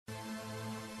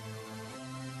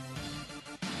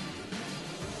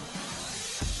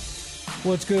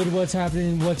What's good? What's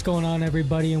happening? What's going on,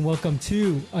 everybody? And welcome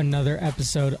to another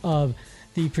episode of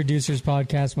the Producers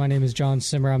Podcast. My name is John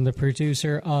Simmer. I'm the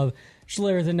producer of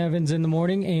Schlereth and Evans in the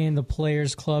Morning and the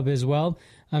Players Club as well.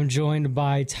 I'm joined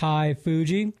by Ty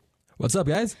Fuji. What's up,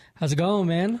 guys? How's it going,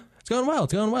 man? It's going well.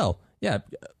 It's going well. Yeah,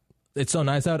 it's so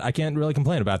nice out. I can't really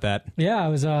complain about that. Yeah,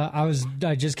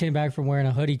 I just came back from wearing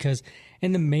a hoodie because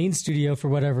in the main studio, for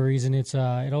whatever reason, it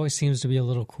always seems to be a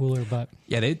little cooler. But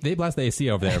yeah, they blast the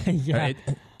AC over there. Yeah.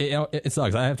 It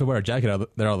sucks. I have to wear a jacket out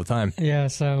there all the time. Yeah,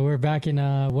 so we're back in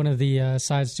one of the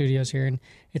side studios here, and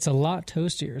it's a lot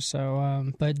toastier.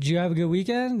 So, but did you have a good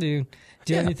weekend? Do you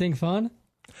have anything fun?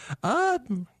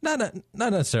 Not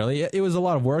necessarily. It was a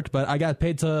lot of work, but I got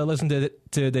paid to listen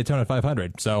to Daytona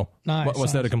 500. So nice,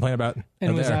 what's there to complain about?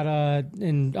 And was that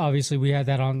and obviously we had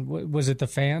that on. Was it the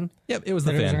Fan? Yep, it was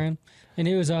the Fan. And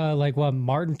it was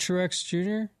Martin Truex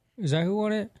Jr. Is that who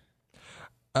won it?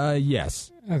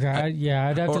 Yes. Okay.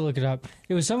 I'd have to look it up.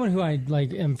 It was someone who I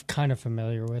am kind of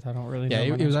familiar with. I don't really know.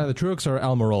 Yeah, it was either Truex or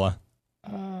Almirola.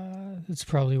 That's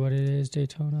probably what it is.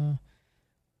 Daytona.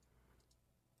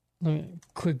 Let me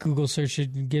quick Google search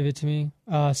it. Give it to me.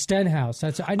 Stenhouse.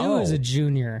 I knew it was a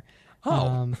junior.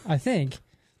 I think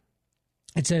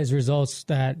it says results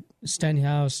that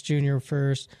Stenhouse Jr.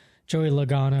 first, Joey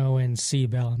Logano, and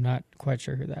Seabell. I'm not quite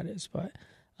sure who that is, but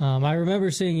I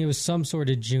remember seeing it was some sort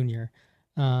of junior.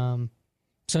 So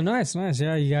nice.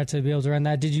 Yeah, you got to be able to run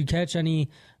that. Did you catch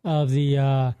any of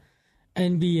the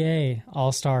NBA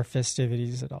All-Star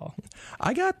festivities at all?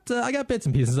 I got bits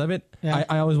and pieces of it. Yeah.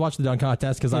 I always watch the dunk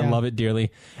contest because I love it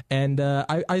dearly, and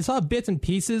I saw bits and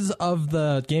pieces of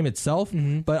the game itself.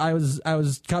 Mm-hmm. But I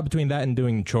was caught between that and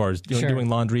doing chores, doing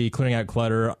laundry, clearing out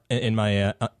clutter in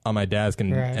my on my desk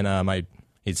and my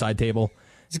side table.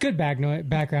 It's good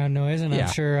background noise, and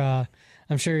yeah.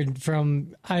 I'm sure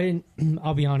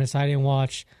I'll be honest, I didn't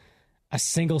watch a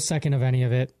single second of any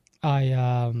of it.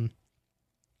 I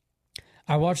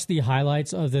watched the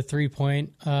highlights of the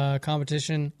 3-point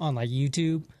competition on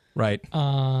YouTube. Right.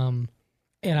 And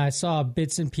I saw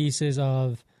bits and pieces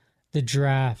of the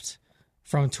draft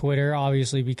from Twitter,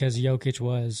 obviously because Jokic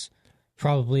was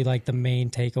probably the main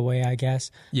takeaway, I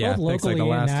guess. Yeah, both locally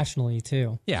and nationally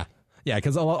too. Yeah. Yeah,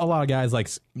 because a lot of guys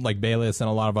like Bayless and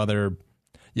a lot of other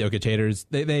Jokic haters,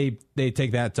 they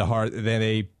take that to heart.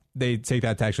 They take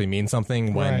that to actually mean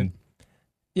something when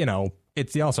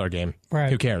it's the All-Star game. Right.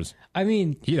 Who cares? I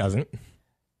mean, he doesn't.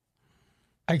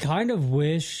 I kind of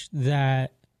wish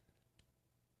that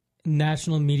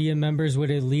national media members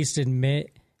would at least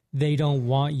admit they don't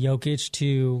want Jokic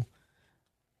to,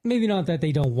 maybe not that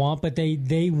they don't want, but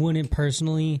they wouldn't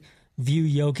personally view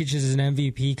Jokic as an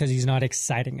MVP because he's not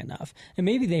exciting enough. And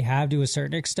maybe they have to a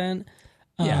certain extent.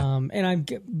 Yeah. And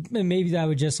maybe that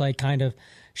would just kind of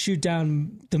shoot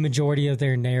down the majority of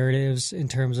their narratives in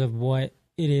terms of what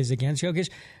it is against Jokic.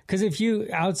 Because if you,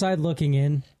 outside looking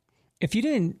in, if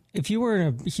you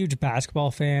weren't a huge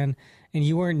basketball fan and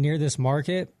you weren't near this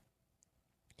market,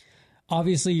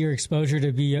 obviously your exposure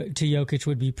to Jokic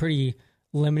would be pretty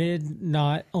limited,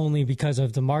 not only because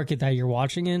of the market that you're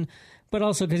watching in, but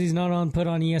also because he's not put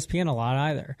on ESPN a lot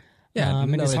either. Yeah,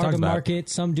 and it's hard to market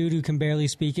some dude who can barely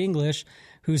speak English,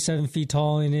 who's 7 feet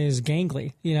tall and is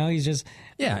gangly. He's just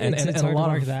and a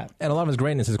lot of that. And a lot of his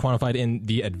greatness is quantified in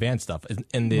the advanced stuff,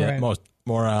 in the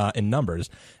more in numbers,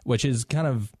 which has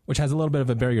a little bit of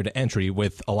a barrier to entry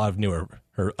with a lot of newer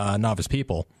or novice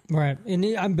people. Right,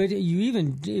 and but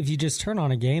if you just turn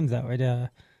on a game though,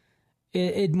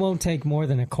 it won't take more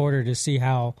than a quarter to see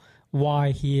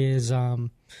why he is.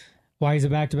 Why he's a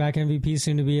back-to-back MVP,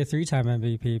 soon to be a 3-time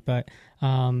MVP. But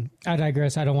I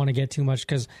digress. I don't want to get too much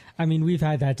because, we've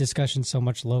had that discussion so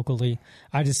much locally.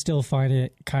 I just still find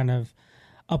it kind of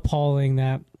appalling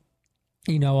that,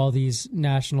 all these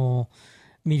national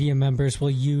media members will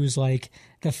use,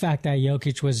 the fact that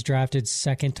Jokic was drafted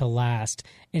second to last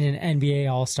in an NBA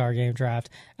All-Star Game draft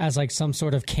as, some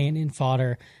sort of cannon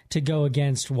fodder to go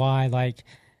against why,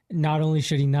 not only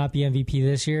should he not be MVP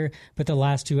this year, but the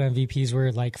last 2 MVPs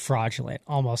were fraudulent,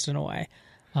 almost in a way.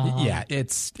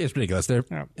 It's ridiculous. It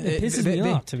pisses me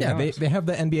off. To be honest. They have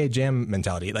the NBA Jam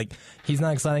mentality. He's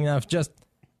not exciting enough. Just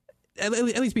at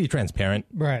least be transparent.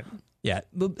 Right. Yeah,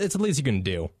 it's the least you can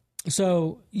do.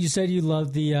 So you said you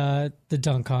loved the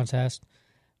dunk contest.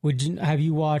 Have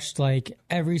you watched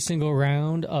every single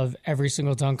round of every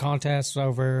single dunk contest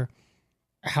over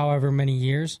however many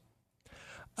years?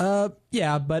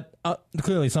 Yeah, but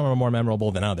clearly some are more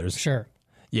memorable than others. Sure.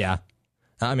 Yeah.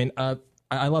 I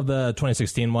love the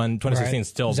 2016 one.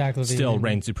 2016 still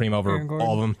reigns supreme over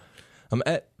all of them.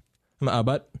 But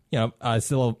I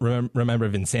still remember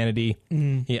Vinsanity.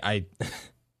 Mm-hmm.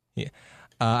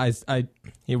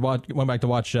 Went back to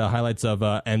watch highlights of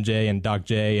MJ and Doc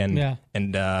J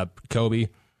and Kobe.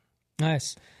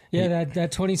 Nice. Yeah,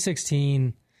 that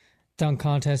 2016 dunk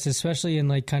contest, especially in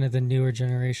like kind of the newer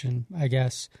generation, I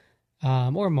guess,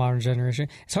 or modern generation.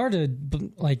 It's hard to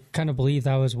like kind of believe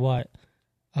that was what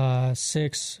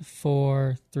 6,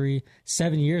 4, 3,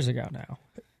 7 years ago now.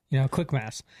 You know, quick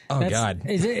math. God,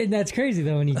 that's crazy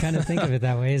though when you kind of think of it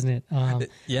that way, isn't it?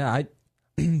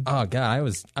 Oh God, I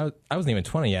wasn't even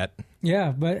 20 yet.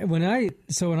 Yeah, but when I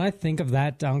think of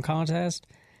that dunk contest,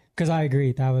 because I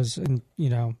agree that was, you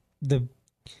know,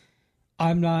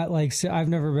 I'm not like, I've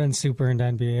never been super into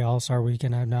NBA All-Star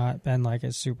Weekend. I've not been like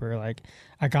a super like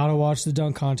I gotta watch the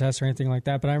dunk contest or anything like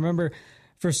that. But I remember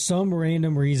for some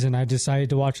random reason I decided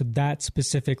to watch that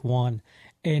specific one,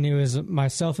 and it was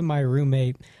myself and my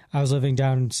roommate. I was living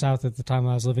down south at the time.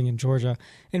 I was living in Georgia,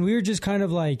 and we were just kind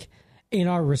of like in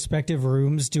our respective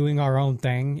rooms doing our own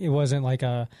thing. It wasn't like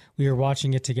we were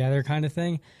watching it together kind of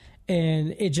thing.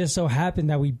 And it just so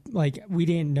happened that we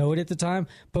didn't know it at the time,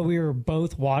 but we were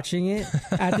both watching it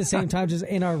at the same time, just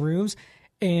in our rooms.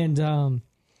 And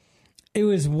it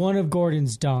was one of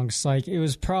Gordon's dunks. Like it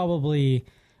was probably,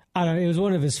 I don't know, it was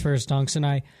one of his first dunks. And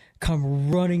I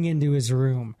come running into his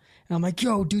room. And I'm like,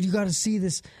 yo, dude, you got to see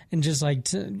this. And just like,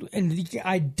 and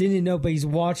I didn't know, but he's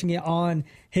watching it on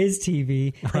his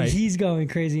TV. Right. And he's going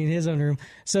crazy in his own room.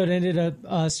 So it ended up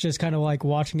us just kind of like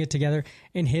watching it together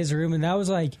in his room. And that was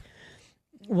like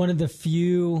one of the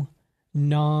few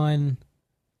non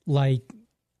like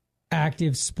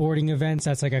active sporting events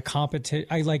that's like a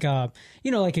competition, like a,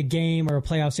 you know, like a game or a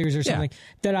playoff series or something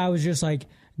that I was just like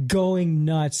going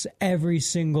nuts every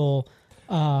single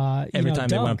every time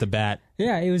they went up to bat.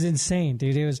 Yeah, it was insane,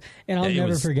 dude. It was, and I'll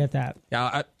never forget that.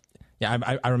 Yeah,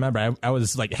 I remember. I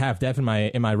was like half deaf in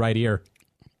my right ear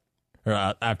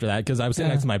after that because I was sitting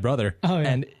next to my brother. Oh, yeah.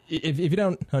 And if you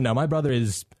don't know, my brother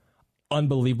is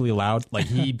unbelievably loud. Like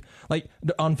he like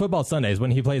on football Sundays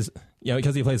when he plays, you know,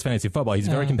 because he plays fantasy football, he's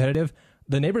very competitive.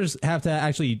 The neighbors have to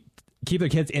actually keep their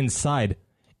kids inside,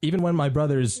 even when my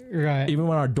brothers, even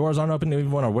when our doors aren't open,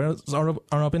 even when our windows aren't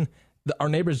open. Our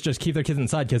neighbors just keep their kids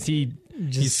inside because he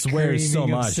swears so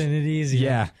much. Obscenities.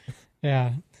 Yeah.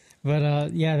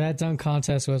 But that dunk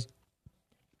contest was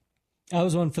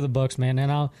one for the books, man.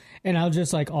 And I'll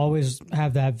just like always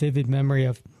have that vivid memory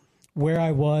of where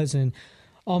I was and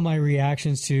all my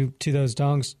reactions to those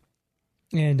dunks.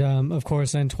 And of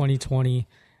course, then 2020,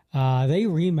 they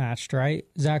rematched, right?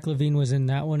 Zach LaVine was in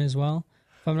that one as well,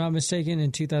 if I'm not mistaken,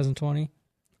 in 2020.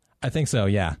 I think so,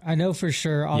 yeah. I know for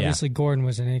sure, obviously, Gordon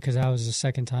was in it because that was the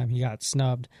second time he got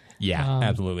snubbed. Yeah,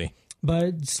 absolutely.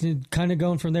 But kind of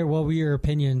going from there, what were your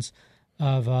opinions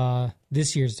of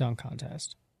this year's dunk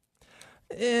contest?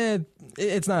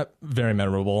 It's not very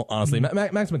memorable, honestly.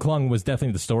 Mm-hmm. Max McClung was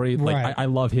definitely the story. Like right. I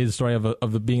love his story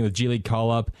of being the G League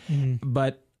call-up. Mm-hmm.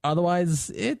 But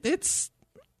otherwise, it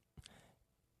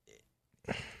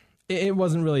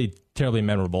wasn't really terribly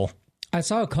memorable. I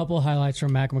saw a couple highlights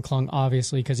from Mac McClung,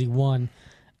 obviously, because he won.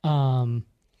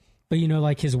 But, you know,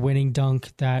 like his winning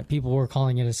dunk that people were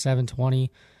calling it a 720.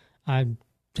 I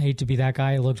hate to be that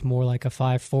guy. It looked more like a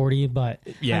 540, but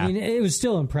I mean, it was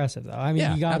still impressive, though. I mean,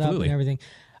 he got up and everything.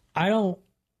 I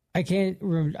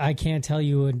can't tell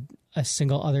you a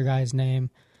single other guy's name.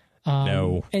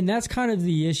 No. And that's kind of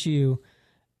the issue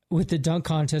with the dunk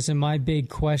contest. And my big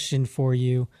question for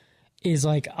you is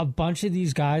like a bunch of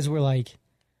these guys were like,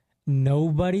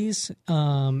 nobodies,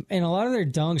 and a lot of their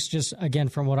dunks, just again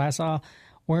from what I saw,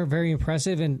 weren't very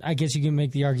impressive. And I guess you can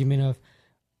make the argument of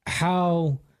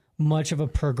how much of a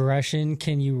progression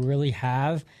can you really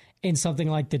have in something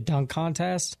like the dunk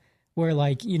contest, where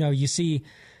like, you know, you see,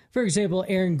 for example,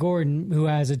 Aaron Gordon, who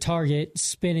has a target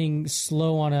spinning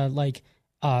slow on a like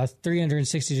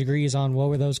 360 degrees on, what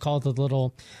were those called, the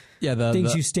little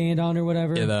things you stand on or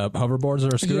whatever, the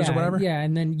hoverboards or scooters or whatever,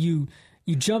 and then you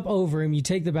jump over him, you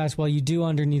take the basketball, you do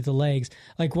underneath the legs.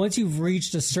 Like once you've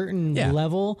reached a certain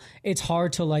level, it's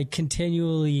hard to like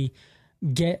continually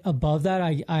get above that.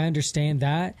 I understand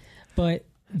that. But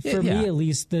for me, at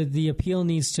least, the appeal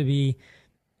needs to be,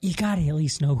 you got to at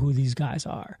least know who these guys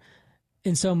are.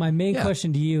 And so my main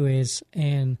question to you is,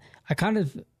 and I kind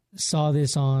of saw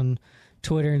this on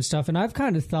Twitter and stuff, and I've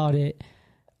kind of thought it,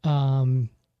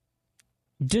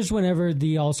 just whenever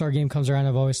the All-Star game comes around,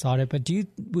 I've always thought it, but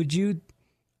would you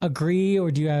agree,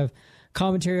 or do you have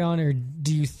commentary on, or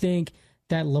do you think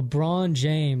that LeBron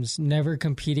James never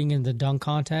competing in the dunk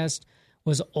contest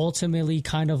was ultimately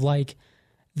kind of like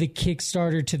the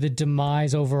Kickstarter to the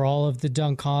demise overall of the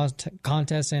dunk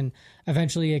contest, and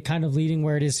eventually it kind of leading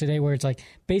where it is today, where it's like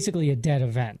basically a dead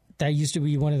event that used to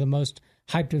be one of the most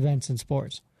hyped events in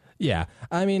sports? Yeah,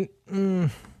 I mean,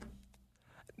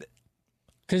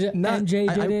 because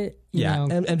MJ did it. You know,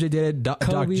 MJ did it. Doc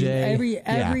J.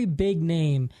 Every big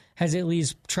name has at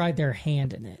least tried their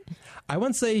hand in it. I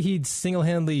wouldn't say he'd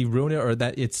single-handedly ruin it or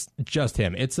that it's just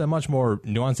him. It's a much more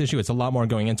nuanced issue. It's a lot more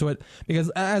going into it because,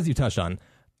 as you touched on,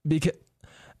 because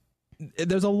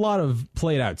there's a lot of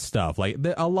played-out stuff. Like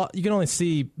a lot, you can only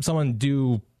see someone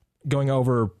going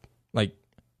over like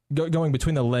going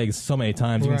between the legs so many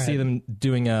times. You can see them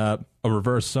doing a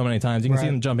reverse so many times. You can see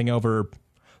them jumping over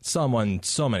someone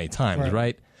so many times,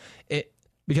 right?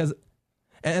 Because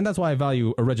that's why I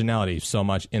value originality so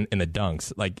much in the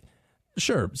dunks. Like,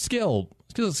 sure, skill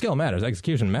matters,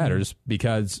 execution matters,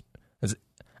 because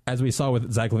as we saw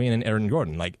with Zach LaVine and Aaron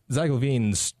Gordon, like Zach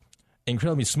LaVine's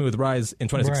incredibly smooth rise in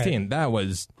 2016, that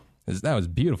was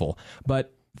beautiful.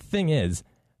 But thing is,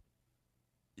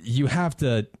 you have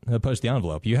to push the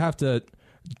envelope. You have to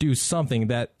do something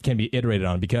that can be iterated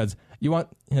on, because you want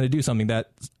to do something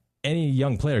that any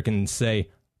young player can say,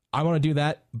 I want to do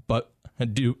that, but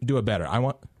do it better. I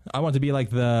want to be like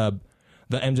the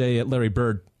MJ Larry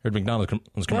Bird heard McDonald's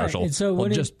commercial. And so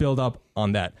just build up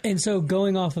on that. And so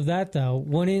going off of that, though,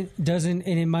 when it doesn't,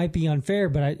 and it might be unfair,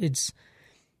 but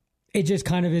it just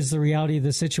kind of is the reality of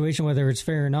the situation, whether it's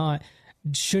fair or not.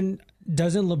 Doesn't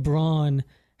LeBron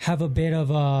have a bit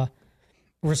of a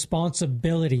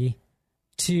responsibility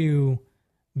to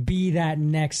be that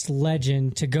next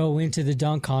legend, to go into the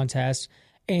dunk contest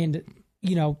and,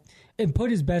 you know, and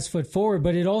put his best foot forward?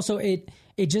 But it also, it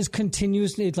just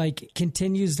continues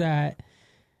that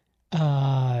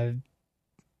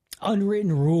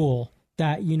unwritten rule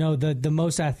that, you know, the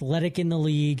most athletic in the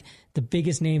league, the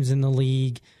biggest names in the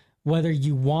league, whether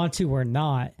you want to or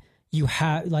not, you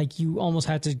almost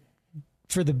have to,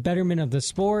 for the betterment of the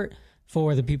sport,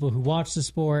 for the people who watch the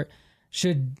sport,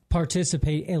 should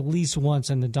participate at least once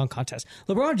in the dunk contest.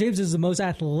 LeBron James is the most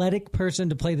athletic person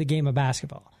to play the game of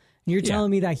basketball. And you're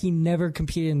telling me that he never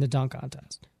competed in the dunk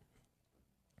contest?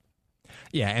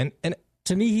 Yeah, and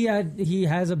to me, he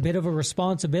has a bit of a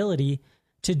responsibility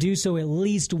to do so at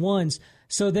least once,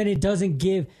 so then it doesn't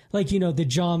give, like, you know, the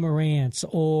John Morants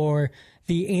or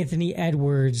the Anthony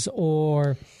Edwards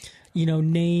or, you know,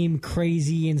 name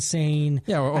crazy, insane,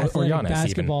 or athletic Giannis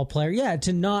basketball even. player,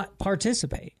 to not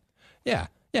participate. Yeah,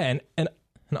 and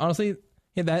honestly,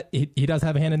 that he does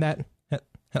have a hand in that.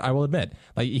 I will admit,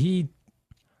 getting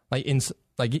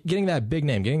that big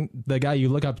name, getting the guy you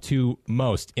look up to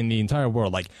most in the entire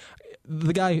world, like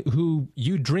the guy who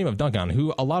you dream of dunking on,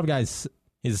 who a lot of guys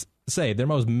say their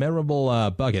most memorable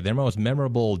bucket, their most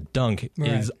memorable dunk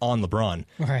is on LeBron.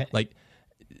 Right. Like,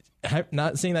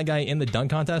 not seeing that guy in the dunk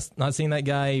contest, not seeing that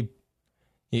guy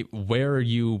where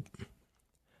you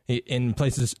in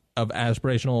places of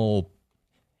aspirational.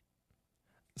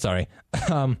 Sorry,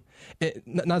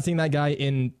 not seeing that guy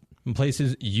in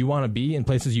places you want to be, in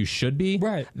places you should be.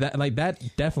 Right. That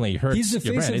definitely hurts. He's the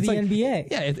your face brand. of the NBA.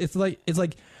 Yeah,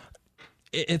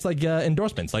 it's like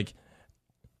endorsements. Like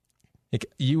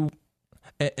you,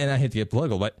 and I hate to get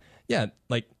political, but yeah,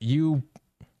 like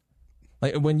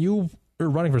when you are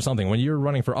running for something, when you're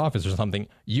running for office or something,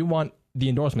 you want the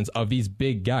endorsements of these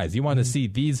big guys. You want to see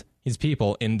these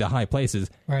people in the high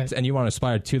places, right, and you want to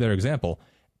aspire to their example.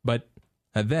 But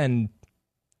then,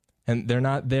 and they're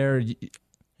not there.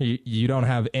 You don't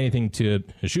have anything to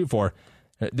shoot for.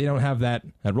 They don't have that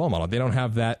role model. They don't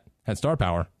have that star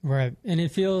power. Right. And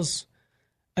it feels,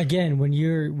 again, when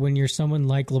you're someone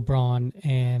like LeBron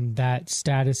and that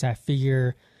status, that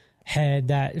figurehead,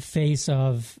 that face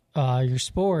of your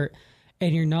sport,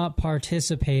 and you're not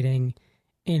participating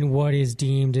in what is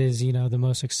deemed as, you know, the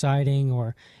most exciting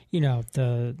or, you know,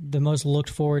 the most looked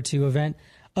forward to event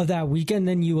of that weekend,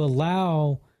 then you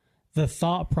allow the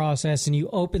thought process and you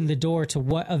open the door to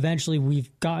what eventually we've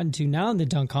gotten to now in the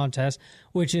dunk contest,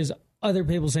 which is other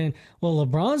people saying, well,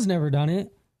 LeBron's never done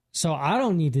it, so I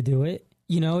don't need to do it.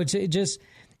 You know,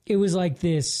 it was like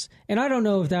this. And I don't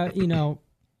know if that, you know,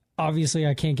 obviously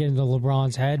I can't get into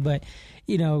LeBron's head, but,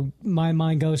 you know, my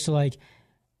mind goes to like,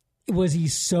 was he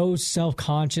so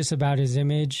self-conscious about his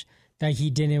image that he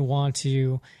didn't want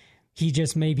to, he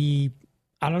just maybe,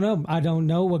 I don't know. I don't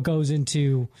know what goes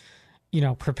into, you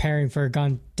know, preparing for a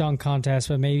dunk contest,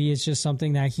 but maybe it's just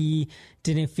something that he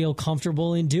didn't feel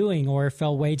comfortable in doing, or it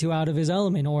felt way too out of his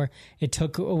element, or it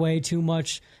took away too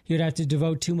much. He would have to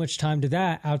devote too much time to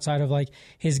that outside of like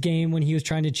his game when he was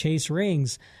trying to chase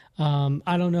rings.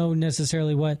 I don't know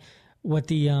necessarily what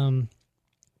the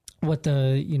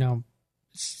you know,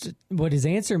 what his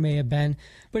answer may have been,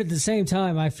 but at the same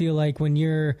time, I feel like when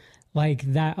you're like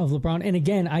that of LeBron, and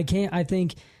again, I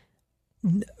think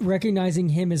recognizing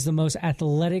him as the most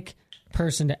athletic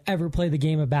person to ever play the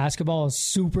game of basketball is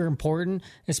super important,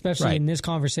 especially in this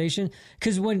conversation.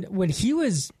 Because when he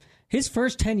was his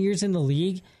first 10 years in the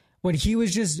league, when he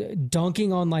was just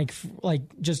dunking on like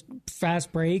just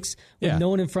fast breaks with no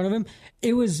one in front of him,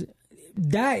 it was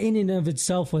that in and of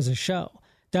itself was a show.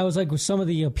 That was like with some of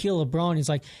the appeal of LeBron is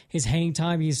like his hang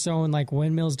time. He's throwing like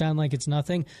windmills down like it's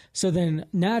nothing. So then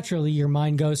naturally your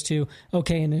mind goes to,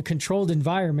 okay, in a controlled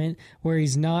environment where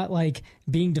he's not like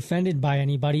being defended by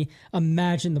anybody,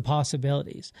 imagine the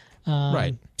possibilities.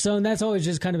 Right. So and that's always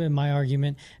just kind of been my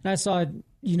argument. And I saw it,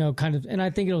 kind of, and I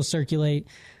think it'll circulate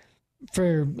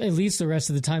for at least the rest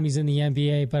of the time he's in the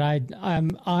NBA. But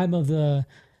I'm of the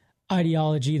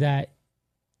ideology that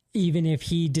even if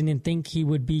he didn't think he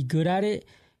would be good at it,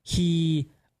 he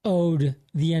owed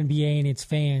the NBA and its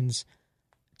fans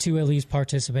to at least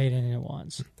participate in it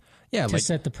once. Yeah, to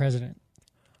set the precedent.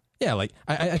 Yeah, like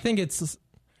I think it's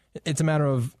a matter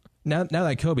of now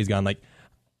that Kobe's gone, like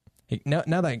now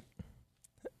that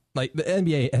like the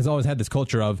NBA has always had this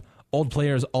culture of old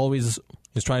players always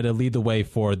just try to lead the way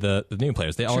for the new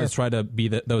players. They always try to be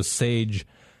those sages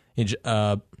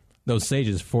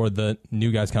for the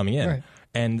new guys coming in. Right.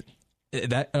 And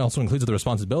that also includes the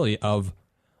responsibility of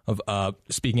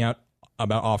speaking out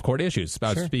about off-court issues,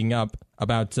 about speaking up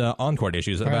about on-court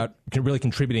issues, about really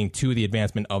contributing to the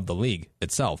advancement of the league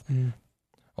itself.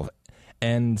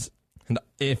 And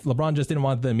if LeBron just didn't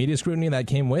want the media scrutiny that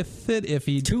came with it,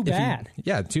 too bad.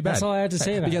 That's all I had to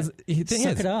say about it. Because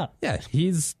suck it up. Yeah,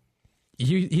 he's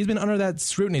been under that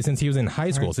scrutiny since he was in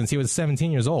high school, since he was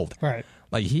 17 years old. Right.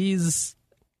 Like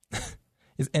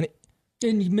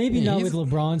and maybe not with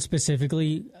LeBron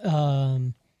specifically,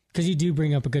 because you do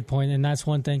bring up a good point, and that's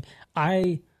one thing.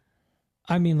 I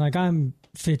mean, like, I'm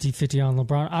 50-50 on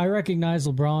LeBron. I recognize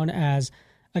LeBron as,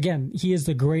 again, he is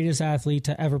the greatest athlete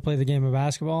to ever play the game of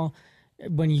basketball.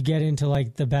 When you get into,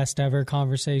 like, the best ever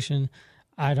conversation,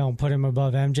 I don't put him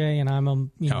above MJ, and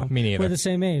me neither. We're the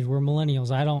same age. We're millennials.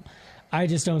 I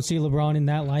just don't see LeBron in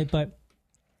that light. But,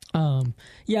 I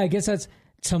guess that's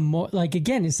some more, like,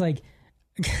 again, it's like,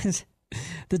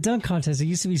 the dunk contest, it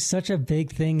used to be such a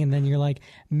big thing, and then you're like,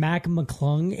 Mac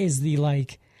McClung is the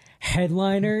like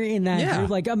headliner in that group.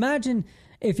 Like, imagine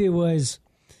if it was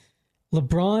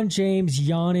LeBron James,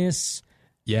 Giannis,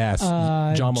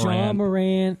 John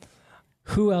Morant.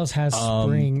 Who else has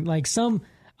spring? Like some,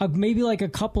 maybe like a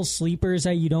couple sleepers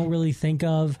that you don't really think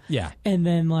of. Yeah, and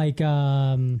then like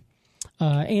Anthony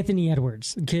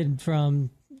Edwards, the kid from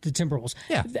the Timberwolves.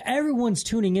 Yeah, everyone's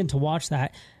tuning in to watch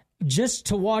that. Just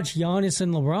to watch Giannis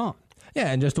and LeBron.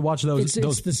 Yeah, and just to watch those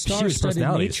the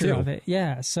star-studded nature too. of it.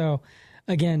 Yeah, so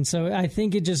again, I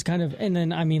think it just kind of, and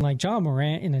then I mean, like John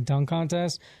Morant in a dunk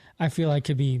contest, I feel like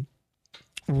could be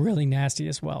really nasty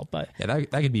as well. But yeah, that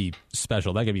could be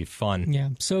special. That could be fun. Yeah.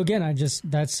 So again,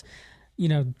 that's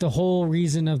the whole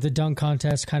reason of the dunk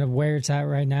contest, kind of where it's at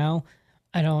right now.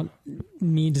 I don't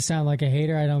mean to sound like a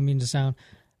hater. I don't mean to sound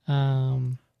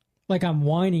like I'm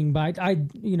whining, but I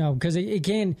because it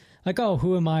can, like, oh,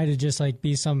 who am I to just like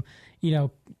be some,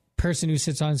 person who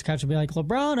sits on his couch and be like,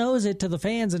 LeBron owes it to the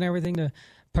fans and everything to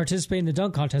participate in the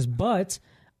dunk contest. But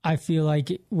I feel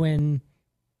like when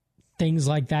things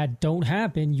like that don't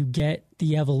happen, you get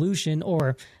the evolution,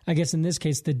 or I guess in this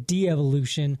case, the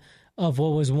de-evolution of what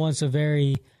was once a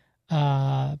very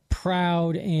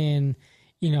proud and,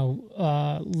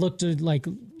 looked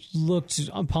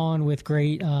upon with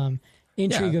great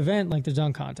intrigue event like the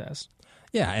dunk contest.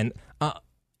 Yeah, and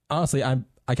honestly, I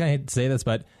kind of hate to say this,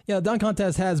 but the dunk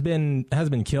contest has been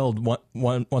killed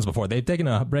once before. They've taken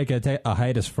a break, a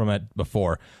hiatus from it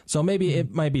before, so maybe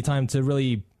it might be time to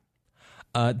really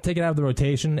take it out of the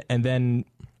rotation, and then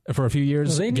for a few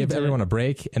years give everyone a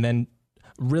break, and then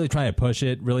really try to push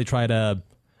it, really try to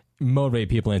motivate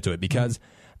people into it. Because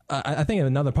I think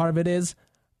another part of it is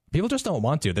people just don't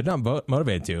want to. They're not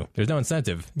motivated to. There's no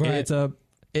incentive. Right.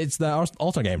 It's the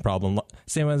All-Star Game problem.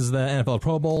 Same as the NFL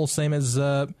Pro Bowl. Same as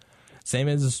the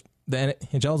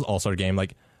NHL's All-Star Game.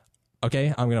 Like,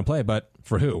 okay, I'm going to play, but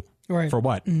for who? Right. For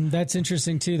what? That's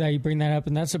interesting, too, that you bring that up.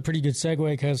 And that's a pretty good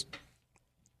segue, because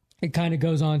it kind of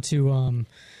goes on to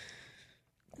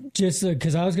just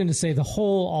because I was going to say the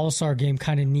whole All-Star Game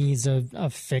kind of needs a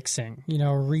fixing, a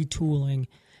retooling.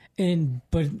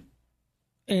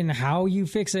 And how you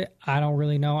fix it, I don't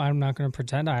really know. I'm not going to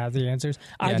pretend I have the answers.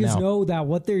 I just know that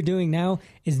what they're doing now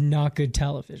is not good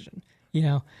television,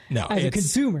 No, as a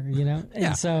consumer,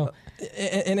 And so...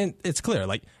 And it's clear,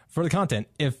 like, for the content,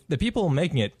 if the people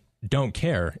making it don't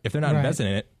care, if they're not invested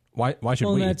in it, why should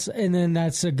we? And then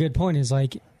that's a good point, is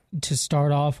like, to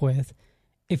start off with,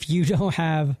 if you don't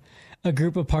have a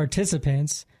group of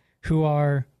participants who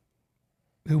are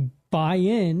buy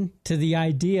in to the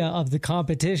idea of the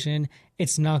competition,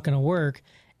 it's not going to work.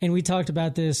 And we talked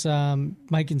about this,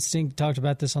 Mike and Stink talked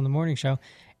about this on the morning show,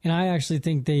 and I actually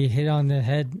think they hit on the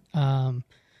head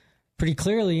pretty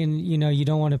clearly. And, you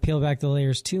don't want to peel back the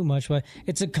layers too much, but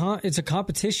it's a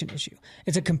competition issue.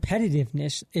 It's a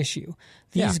competitiveness issue.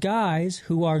 These guys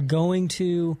who are going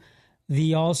to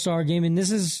the All-Star game, and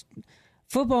this is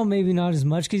football maybe not as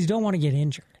much because you don't want to get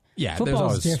injured. Yeah,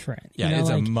 football is different. Yeah, it's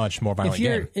a much more violent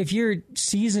game. If your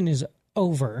season is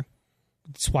over,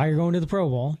 that's why you're going to the Pro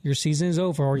Bowl. Your season is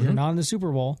over, or you're not in the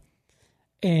Super Bowl,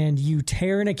 and you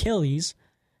tear an Achilles.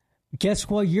 Guess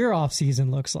what your off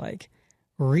season looks like?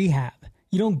 Rehab.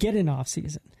 You don't get an off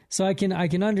season, so I can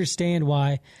understand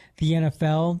why the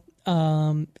NFL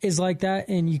is like that,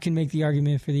 and you can make the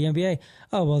argument for the NBA.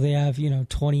 Oh well, they have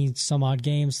 20 some odd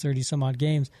games, 30 some odd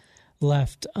games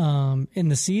left in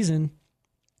the season.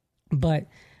 But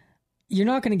you're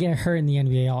not going to get hurt in the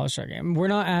NBA All-Star game. We're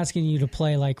not asking you to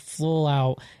play like full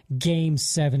out Game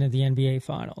 7 of the NBA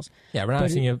Finals. Yeah, we're not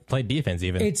asking you to play defense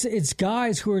even. It's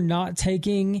guys who are not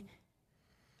taking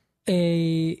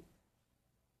it's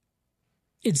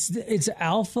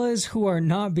alphas who are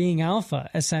not being alpha,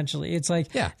 essentially. It's like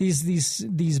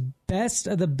these best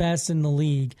of the best in the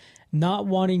league not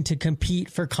wanting to compete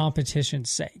for competition's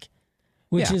sake,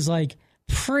 which is like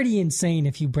pretty insane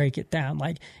if you break it down.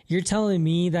 Like, you're telling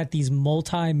me that these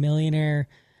multi-millionaire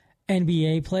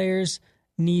NBA players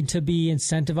need to be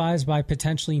incentivized by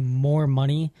potentially more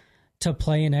money to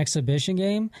play an exhibition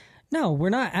game? No, we're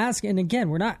not asking. And again,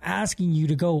 we're not asking you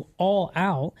to go all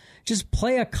out. Just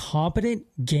play a competent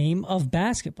game of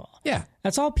basketball. Yeah.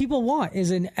 That's all people want,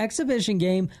 is an exhibition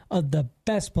game of the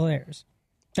best players.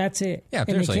 That's it. Yeah,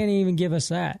 and they can't even give us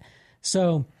that.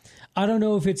 So I don't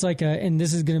know if it's like and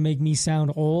this is going to make me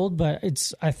sound old, but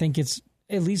I think it's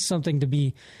at least something to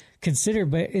be considered.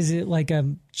 But is it like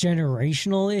a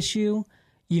generational issue?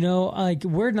 Like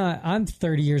I'm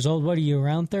 30 years old. What are you,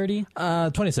 around 30?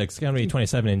 26. Going to be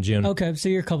 27 in June. Okay, so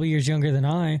you're a couple years younger than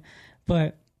I.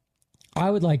 But I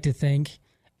would like to think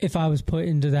if I was put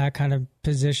into that kind of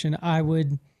position, I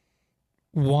would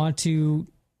want to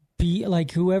be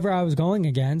like whoever I was going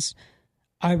against.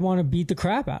 I want to beat the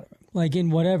crap out of him. Like in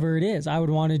whatever it is, I would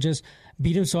want to just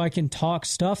beat him so I can talk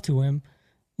stuff to him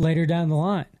later down the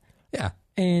line. Yeah.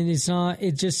 And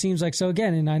it just seems like, so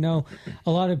again, and I know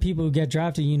a lot of people who get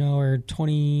drafted, are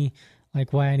 20,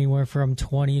 anywhere from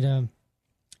 20 to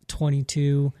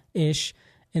 22-ish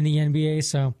in the NBA.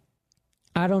 So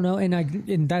I don't know.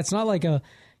 And that's not like a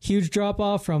huge drop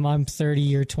off from I'm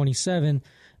 30 or 27,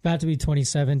 about to be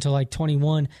 27 to like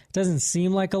 21. It doesn't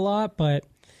seem like a lot, but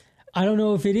I don't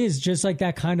know if it is just like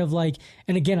that kind of like,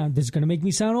 and again, this is going to make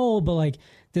me sound old, but like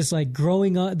this, like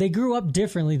growing up, they grew up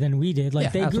differently than we did.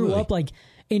 Like they grew up like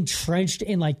entrenched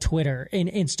in like Twitter and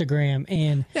Instagram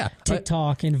and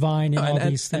TikTok and Vine and all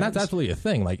these things. And that's absolutely a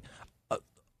thing. Like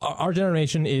our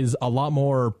generation is a lot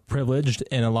more privileged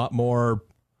and a lot more,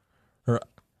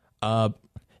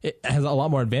 it has a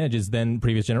lot more advantages than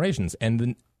previous generations. And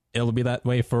then it'll be that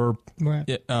way for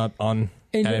ad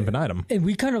infinitum. And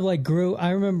we kind of like grew. I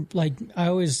remember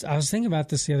I was thinking about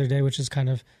this the other day, which is kind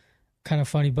of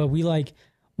funny, but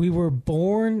we were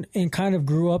born and kind of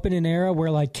grew up in an era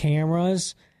where like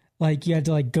cameras, like you had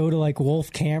to like go to like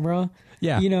Wolf Camera,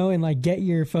 and like get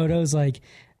your photos like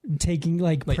taking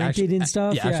like printed actually, and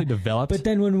stuff. Yeah, actually developed. But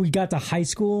then when we got to high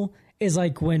school is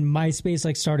like when MySpace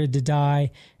like started to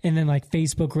die, and then like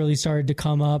Facebook really started to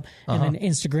come up, and then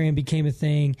Instagram became a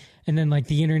thing, and then like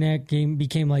the internet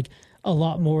became like a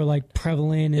lot more like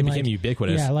prevalent, and it became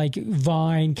ubiquitous. Yeah, like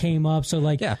Vine came up, so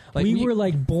like, we were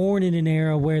like born in an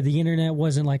era where the internet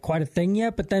wasn't like quite a thing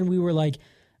yet, but then we were like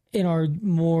in our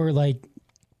more like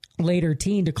later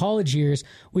teen to college years,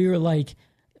 we were like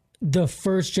the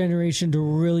first generation to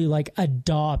really like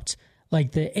adopt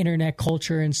like the internet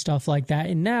culture and stuff like that.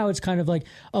 And now it's kind of like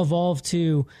evolved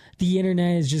to the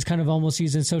internet is just kind of almost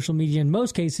used in social media in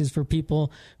most cases for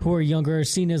people who are younger,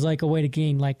 seen as like a way to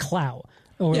gain like clout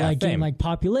or like gain like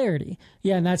popularity.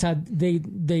 Yeah. And that's how they,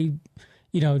 the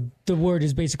word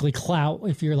is basically clout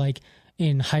if you're like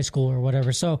in high school or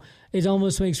whatever. So it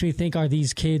almost makes me think, are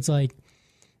these kids like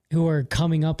who are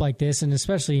coming up like this, and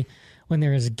especially when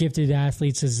they're as gifted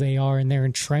athletes as they are and they're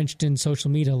entrenched in social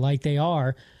media like they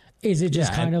are, is it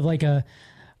just kind of like a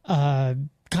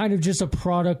kind of just a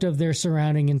product of their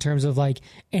surrounding in terms of like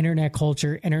internet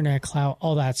culture, internet clout,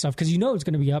 all that stuff? Because it's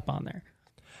going to be up on there.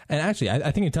 And actually, I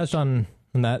think you touched on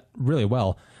that really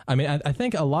well. I mean, I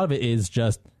think a lot of it is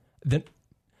just that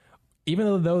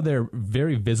even though they're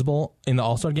very visible in the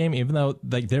All-Star game, even though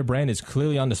like their brand is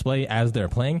clearly on display as they're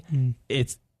playing,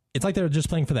 it's it's like they're just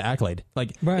playing for the accolade.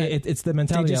 Like right. It's the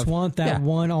mentality. They just want that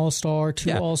one All-Star,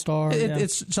 two All-Star.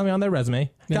 It's something on their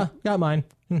resume. Yeah, got mine.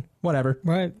 Whatever.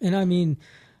 Right. And I mean,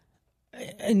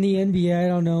 in the NBA, I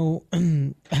don't know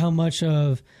how much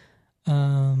of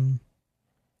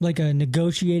like a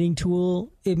negotiating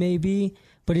tool it may be,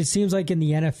 but it seems like in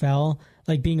the NFL,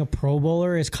 like being a Pro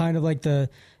Bowler is kind of like the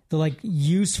like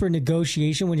use for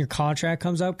negotiation when your contract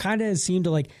comes up kind of seemed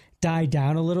to like die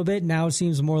down a little bit. Now it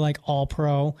seems more like All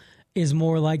Pro is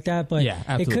more like that, but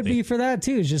it could be for that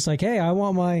too. It's just like, hey, I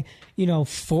want my,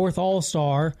 fourth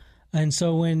All-Star. And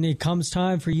so when it comes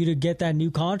time for you to get that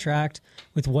new contract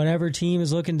with whatever team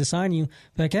is looking to sign you,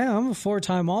 be like, yeah, I'm a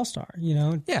 4-time All-Star,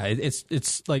 Yeah,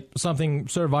 it's like something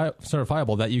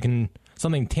certifiable that you can,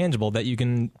 something tangible that you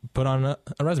can put on a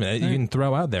resume that you can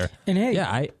throw out there.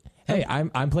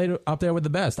 And I'm played up there with the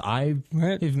best. I've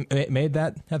made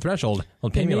that threshold. Well,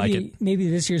 pay me like it. Maybe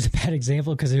this year's a bad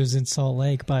example because it was in Salt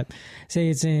Lake, but say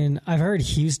it's in, I've heard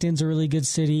Houston's a really good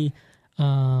city.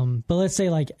 But let's say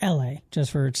like LA,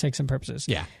 just for sakes and purposes.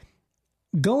 Yeah.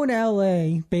 Going to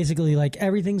LA, basically like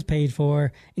everything's paid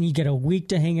for and you get a week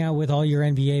to hang out with all your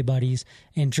NBA buddies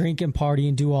and drink and party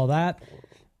and do all that.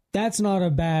 That's not a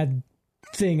bad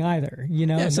thing either,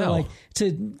 So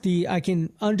I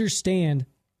can understand.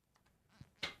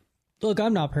 Look,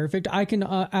 I'm not perfect. I can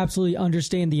absolutely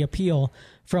understand the appeal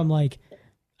from like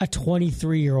a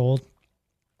 23-year-old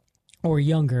or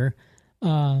younger,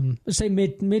 let's say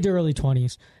mid to early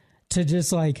 20s, to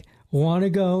just like want to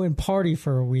go and party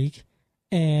for a week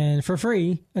and for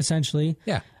free, essentially.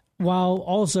 Yeah. While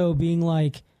also being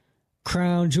like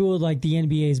crown jeweled like the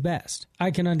NBA's best.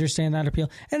 I can understand that appeal.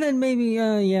 And then maybe,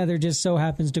 there just so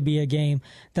happens to be a game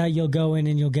that you'll go in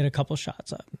and you'll get a couple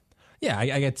shots up. Yeah,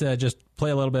 I get to just play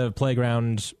a little bit of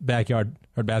playground, backyard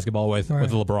or basketball with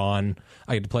LeBron.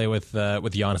 I get to play with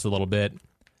Giannis a little bit.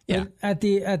 Yeah.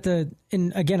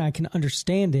 And again, I can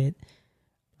understand it,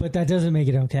 but that doesn't make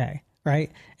it okay,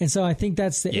 right? And so I think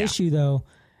that's the issue, though.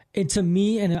 And to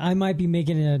me, and I might be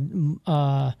making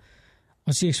a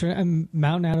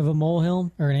mountain out of a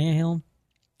molehill or an anthill,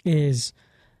 is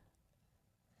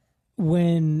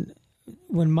when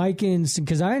Mike and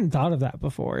because I hadn't thought of that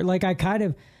before. Like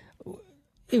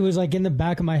it was like in the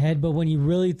back of my head, but when you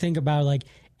really think about like,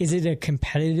 is it a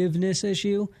competitiveness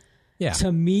issue? Yeah. To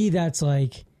me, that's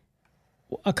like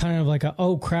a kind of like a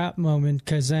oh crap moment,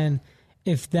 because then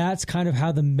if that's kind of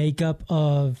how the makeup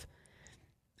of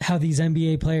how these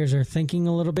NBA players are thinking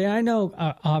a little bit, I know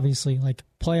obviously like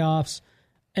playoffs,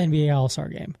 NBA All-Star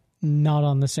game, not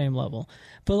on the same level,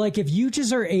 but like if you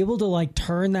just are able to like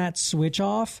turn that switch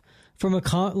off from a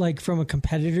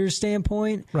competitor's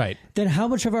standpoint, right? Then how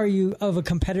much of a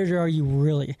competitor are you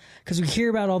really? Because we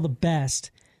hear about all the best,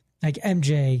 like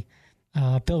MJ,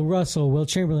 Bill Russell, Will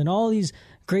Chamberlain, all these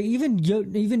great, even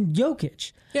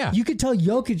Jokic. Yeah, you could tell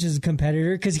Jokic is a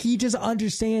competitor because he just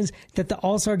understands that the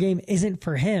All-Star game isn't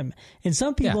for him. And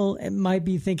some people might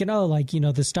be thinking,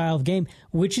 the style of game,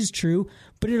 which is true,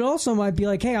 but it also might be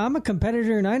like, hey, I'm a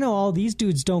competitor and I know all these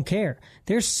dudes don't care.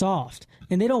 They're soft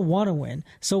and they don't want to win.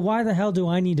 So why the hell do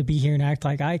I need to be here and act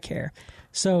like I care?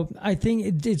 So I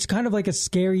think it's kind of like a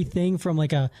scary thing from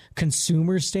like a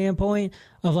consumer standpoint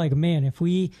of like, man, if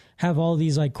we have all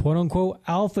these like quote unquote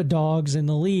alpha dogs in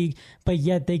the league, but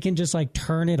yet they can just like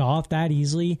turn it off that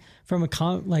easily from a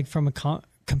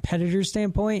competitor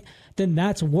standpoint, then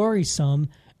that's worrisome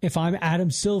if I'm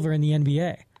Adam Silver in the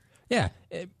NBA. Yeah.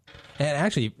 And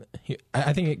actually,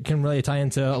 I think it can really tie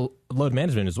into load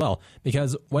management as well,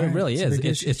 because what it really is,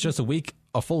 it's just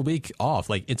a full week off.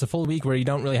 Like it's a full week where you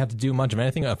don't really have to do much of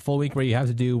anything. A full week where you have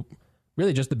to do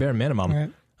really just the bare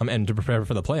minimum, and to prepare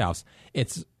for the playoffs.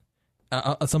 It's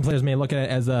some players may look at it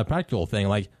as a practical thing,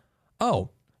 like,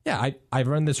 oh yeah, I've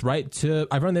earned this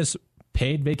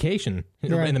paid vacation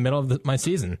in the middle of my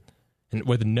season, and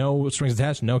with no strings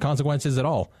attached, no consequences at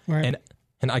all, and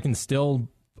I can still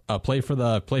play for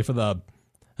the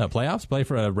playoffs, play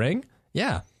for a ring.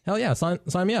 Yeah, hell yeah, sign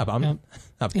me up.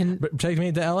 Take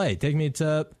me to LA, take me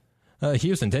to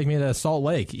Houston, take me to Salt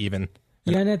Lake, even.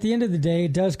 Yeah, and at the end of the day,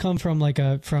 it does come from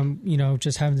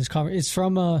just having this conversation. It's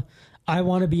from I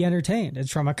want to be entertained.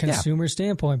 It's from a consumer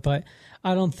standpoint, but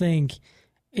I don't think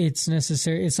it's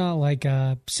necessary. It's not like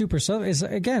super. It's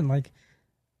again like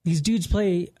these dudes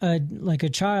play a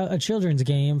children's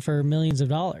game for millions of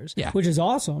dollars, which is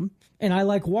awesome. And I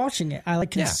like watching it. I like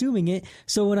consuming it.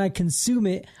 So when I consume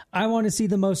it, I want to see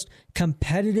the most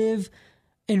competitive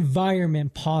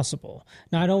environment possible.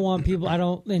 Now, I don't want people,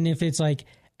 and if it's like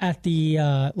at the,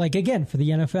 again, for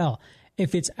the NFL,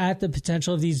 if it's at the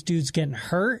potential of these dudes getting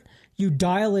hurt, you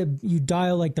dial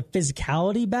like the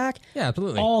physicality back. Yeah,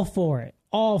 absolutely. All for it.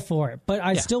 all for it, but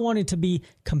I still want it to be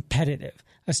competitive.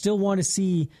 I still want to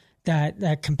see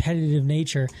that competitive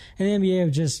nature. And the NBA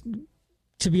have just,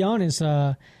 to be honest,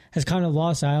 has kind of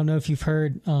lost. I don't know if you've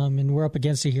heard, and we're up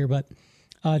against it here, but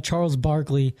Charles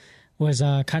Barkley was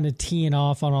kind of teeing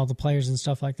off on all the players and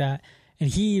stuff like that. And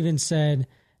he even said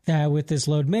that with this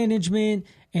load management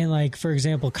and, like, for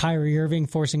example, Kyrie Irving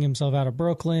forcing himself out of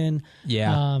Brooklyn,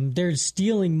 they're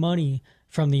stealing money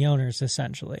from the owners,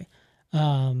 essentially.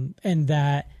 And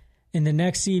that in the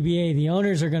next CBA, the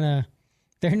owners are going to,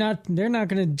 they're not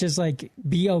going to just, like,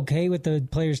 be okay with the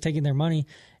players taking their money.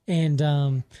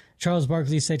 And Charles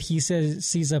Barkley said he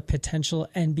sees a potential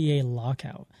NBA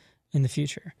lockout in the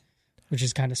future, which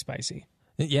is kind of spicy.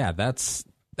 Yeah, that's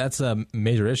a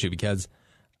major issue because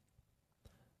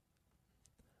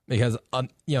the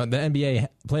NBA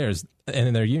players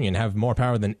and their union have more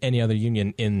power than any other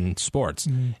union in sports.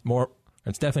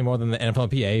 It's definitely more than the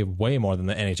NFLPA, way more than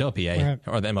the NHLPA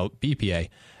or the MLBPA,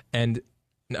 and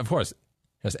of course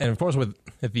with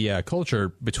the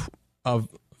culture of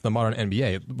the modern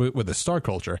NBA, with the star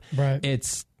culture,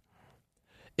 it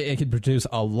could produce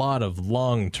a lot of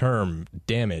long-term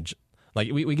damage.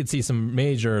 Like we could see some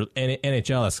major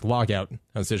NHL-esque lockout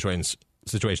situations.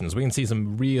 We can see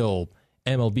some real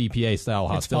MLBPA style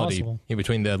hostility in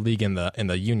between the league and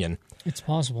the union. It's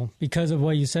possible because of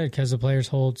what you said, because the players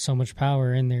hold so much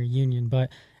power in their union. But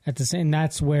at the same,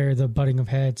 that's where the butting of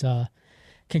heads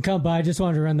can come. But I just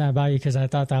wanted to run that by you because I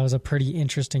thought that was a pretty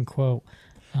interesting quote.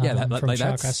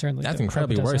 That's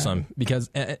incredibly worrisome because,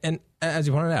 and as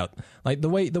you pointed out, like the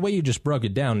way you just broke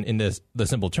it down in the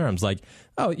simple terms, like,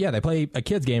 oh yeah, they play a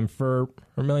kids game for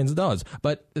millions of dollars.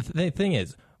 But the thing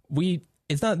is,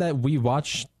 it's not that we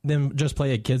watch them just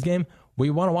play a kids game.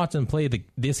 We want to watch them play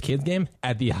this kids game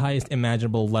at the highest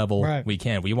imaginable level we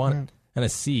can. We want to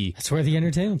see. That's where the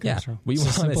entertainment comes from. We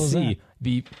want to see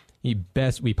the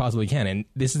best we possibly can, and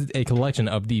this is a collection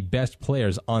of the best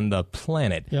players on the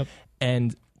planet. Yep.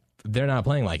 And they're not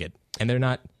playing like it, and they're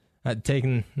not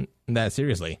taking that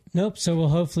seriously. Nope. So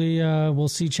we'll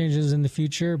see changes in the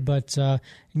future. But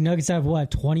Nuggets have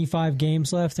 25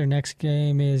 games left. Their next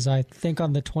game is, I think,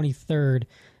 on the 23rd.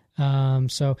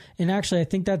 And actually, I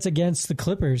think that's against the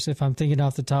Clippers. If I'm thinking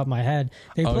off the top of my head,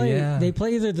 they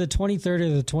play either the 23rd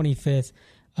or the 25th.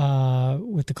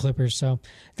 With the Clippers, so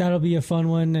that'll be a fun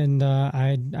one, and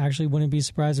I actually wouldn't be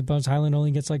surprised if Bones Highland only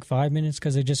gets like 5 minutes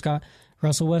because they just got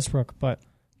Russell Westbrook. But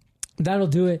that'll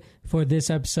do it for this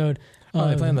episode.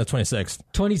 They play on the 26th.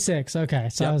 26, okay.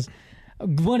 So I was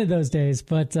one of those days,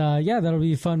 but that'll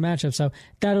be a fun matchup. So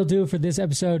that'll do it for this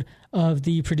episode of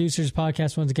the Producers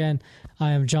Podcast. Once again,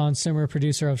 I am John Simmer,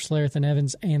 producer of Schlereth and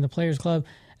Evans and the Players Club.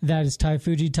 That is Ty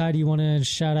Fuji. Ty, do you want to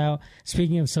shout out,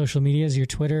 speaking of social media, is your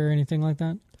Twitter or anything like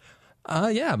that?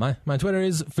 My Twitter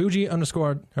is Fuji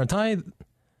 _ Ty.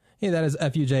 Yeah, that is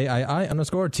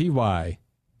FUJII_TY.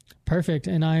 Perfect.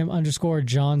 And I am _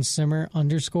 John Simmer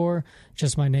 _,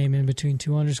 just my name in between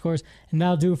two underscores. And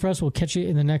that'll do it for us. We'll catch you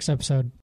in the next episode.